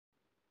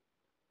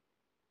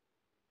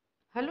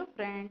Hello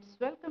friends,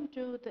 welcome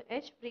to the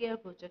H Priya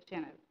Bhojak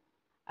channel.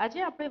 આજે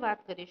આપણે વાત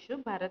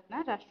કરીશું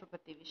ભારતના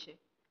રાષ્ટ્રપતિ વિશે.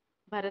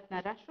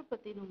 ભારતના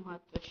રાષ્ટ્રપતિનું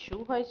મહત્વ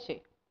શું હોય છે,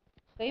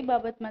 કઈ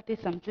બાબતમાં તે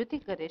સમજૂતી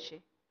કરે છે,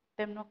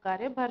 તેમનો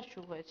કાર્યભાર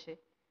શું હોય છે,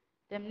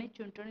 તેમની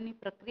ચૂંટણીની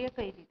પ્રક્રિયા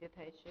કઈ રીતે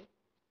થાય છે,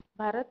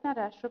 ભારતના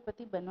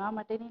રાષ્ટ્રપતિ બનવા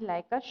માટેની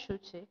લાયકાત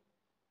શું છે,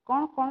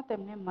 કોણ કોણ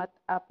તેમને મત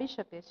આપી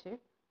શકે છે,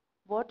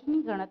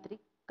 વોટની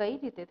ગણતરી કઈ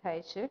રીતે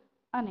થાય છે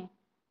અને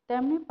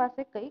તેમની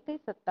પાસે કઈ કઈ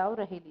સત્તાઓ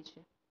રહેલી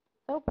છે.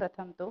 સૌ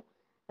પ્રથમ તો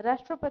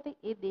રાષ્ટ્રપતિ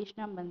એ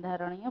દેશના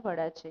બંધારણીય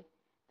વડા છે.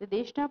 તે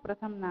દેશના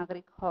પ્રથમ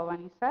નાગરિક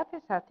હોવાની સાથે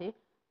સાથે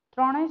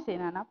ત્રણેય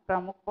સેનાના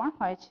પ્રમુખ પણ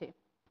હોય છે.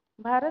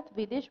 ભારત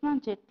વિદેશમાં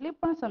જેટલી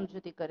પણ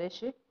સમજૂતી કરે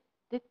છે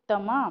તે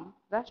તમામ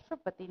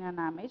રાષ્ટ્રપતિના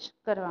નામે જ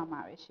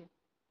કરવામાં આવે છે.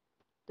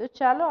 તો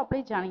ચાલો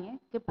આપણે જાણીએ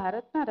કે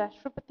ભારતના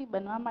રાષ્ટ્રપતિ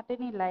બનવા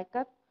માટેની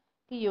લાયકાત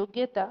કે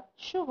યોગ્યતા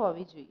શું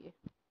હોવી જોઈએ.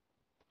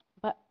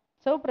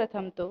 સૌ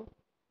પ્રથમ તો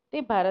તે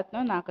ભારતનો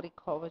નાગરિક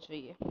હોવો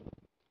જોઈએ.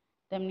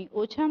 તેમની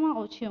ઓછામાં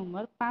ઓછી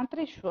ઉંમર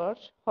 35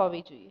 વર્ષ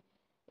હોવી જોઈએ,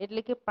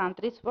 એટલે કે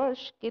 35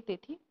 વર્ષ કે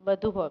તેથી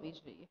વધુ હોવી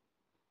જોઈએ.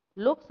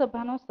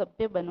 લોકસભાનો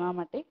સભ્ય બનવા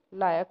માટે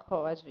લાયક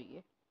હોવા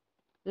જોઈએ.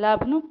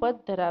 લાભનું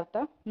પદ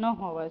ધરાવતા ન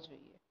હોવા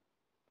જોઈએ.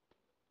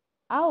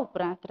 આ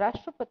ઉપરાંત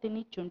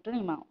રાષ્ટ્રપતિની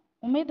ચૂંટણીમાં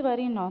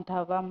ઉમેદવારી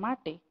નોંધાવવા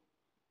માટે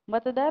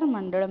મતદાર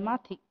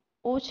મંડળમાંથી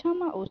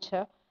ઓછામાં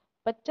ઓછા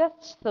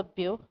 50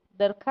 સભ્યો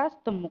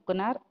દરખાસ્ત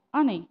મૂકનાર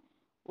અને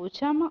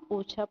ઓછામાં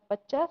ઓછા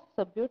 50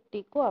 સભ્યો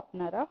ટેકો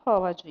આપનારા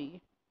હોવા જોઈએ.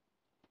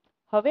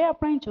 હવે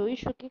આપણે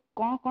જોઈશું કે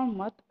કોણ કોણ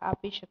મત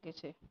આપી શકે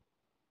છે.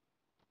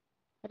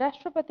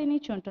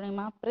 રાષ્ટ્રપતિની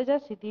ચૂંટણીમાં પ્રજા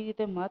સીધી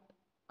રીતે મત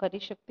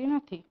કરી શકતી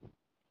નથી.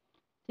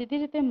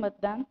 સીધી રીતે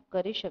મતદાન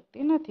કરી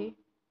શકતી નથી.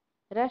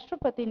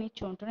 રાષ્ટ્રપતિની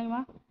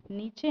ચૂંટણીમાં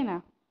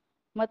નીચેના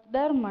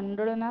મતદાર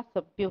મંડળના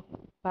સભ્યો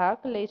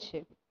ભાગ લે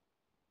છે.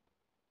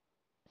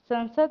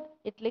 સંસદ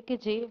એટલે કે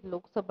જે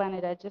લોકસભા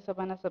અને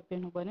રાજ્યસભાના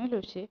સભ્યોનું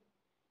બનેલું છે,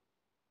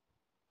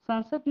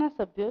 સંસદના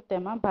સભ્યો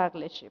તેમાં ભાગ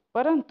લેશે,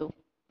 પરંતુ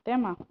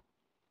તેમાં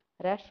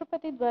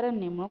રાષ્ટ્રપતિ દ્વારા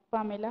નિમણૂક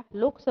પામેલા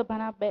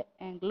લોકસભાના 2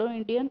 એંગ્લો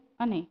ઇન્ડિયન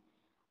અને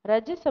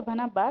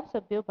રાજ્યસભાના 12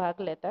 સભ્યો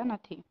ભાગ લેતા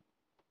નથી.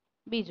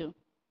 બીજું,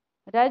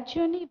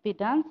 રાજ્યોની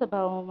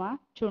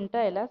વિધાનસભાઓમાં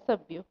ચૂંટાયેલા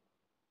સભ્યો.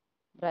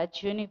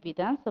 રાજ્યોની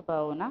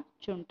વિધાનસભાઓના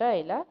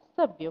ચૂંટાયેલા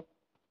સભ્યો,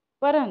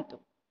 પરંતુ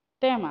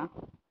તેમાં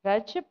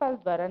રાજ્યપાલ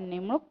દ્વારા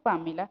નિમણૂક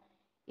પામેલા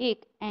એક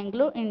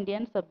એંગ્લો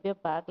ઇન્ડિયન સભ્ય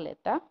ભાગ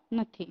લેતા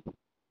નથી.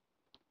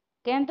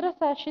 કેન્દ્ર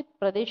શાસિત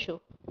પ્રદેશો.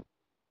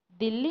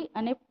 દિલ્હી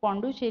અને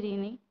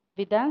પોંડુચેરીની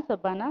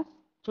વિધાનસભાના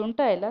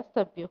ચૂંટાયેલા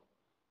સભ્યો.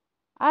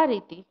 આ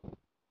રીતે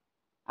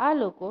આ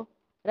લોકો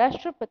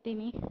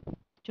રાષ્ટ્રપતિની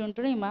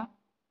ચૂંટણીમાં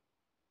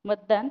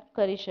મતદાન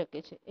કરી શકે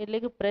છે, એટલે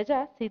કે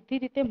પ્રજા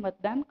સીધી રીતે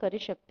મતદાન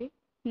કરી શકતી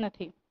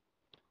નથી.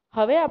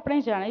 હવે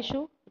આપણે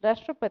જાણીશું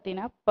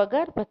રાષ્ટ્રપતિના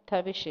પગાર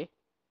ભથ્થા વિશે.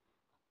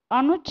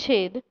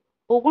 અનુચ્છેદ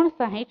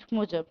 59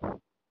 મુજબ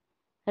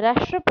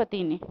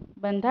રાષ્ટ્રપતિને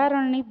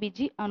બંધારણની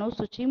બીજી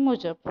અનુસૂચિ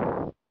મુજબ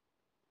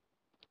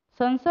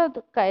સંસદ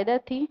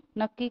કાયદાથી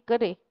નક્કી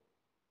કરે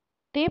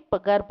તે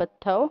પગાર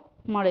ભથ્થાઓ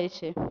મળે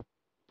છે.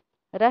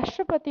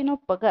 રાષ્ટ્રપતિનો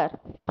પગાર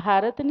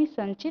ભારતની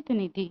સંચિત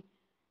નિધિ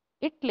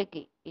એટલે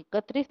કે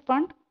એકત્રિત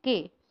ફંડ કે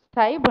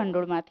સ્થાયી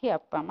ભંડોળમાંથી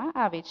આપવામાં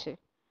આવે છે.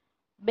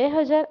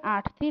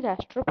 2008થી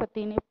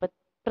રાષ્ટ્રપતિને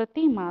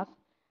પ્રતિ માસ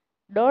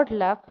 1.5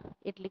 લાખ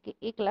એટલે કે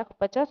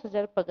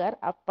 1,50,000 પગાર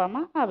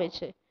આપવામાં આવે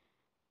છે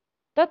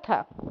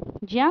તથા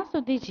જ્યાં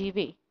સુધી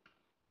જીવે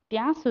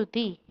ત્યાં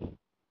સુધી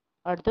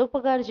અડધો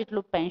પગાર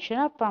જેટલું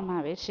પેન્શન આપવામાં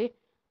આવે છે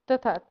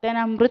તથા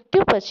તેના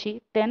મૃત્યુ પછી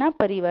તેના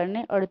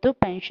પરિવારને અડધું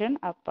પેન્શન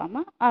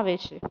આપવામાં આવે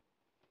છે.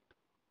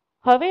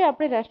 હવે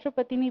આપણે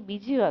રાષ્ટ્રપતિની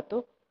બીજી વાતો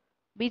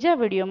બીજા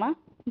વિડીયોમાં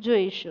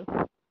જોઈશું.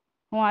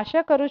 હું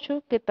આશા કરું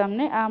છું કે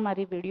તમને આ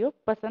મારી વિડીયો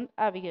પસંદ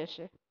આવી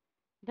હશે.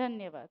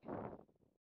 ધન્યવાદ.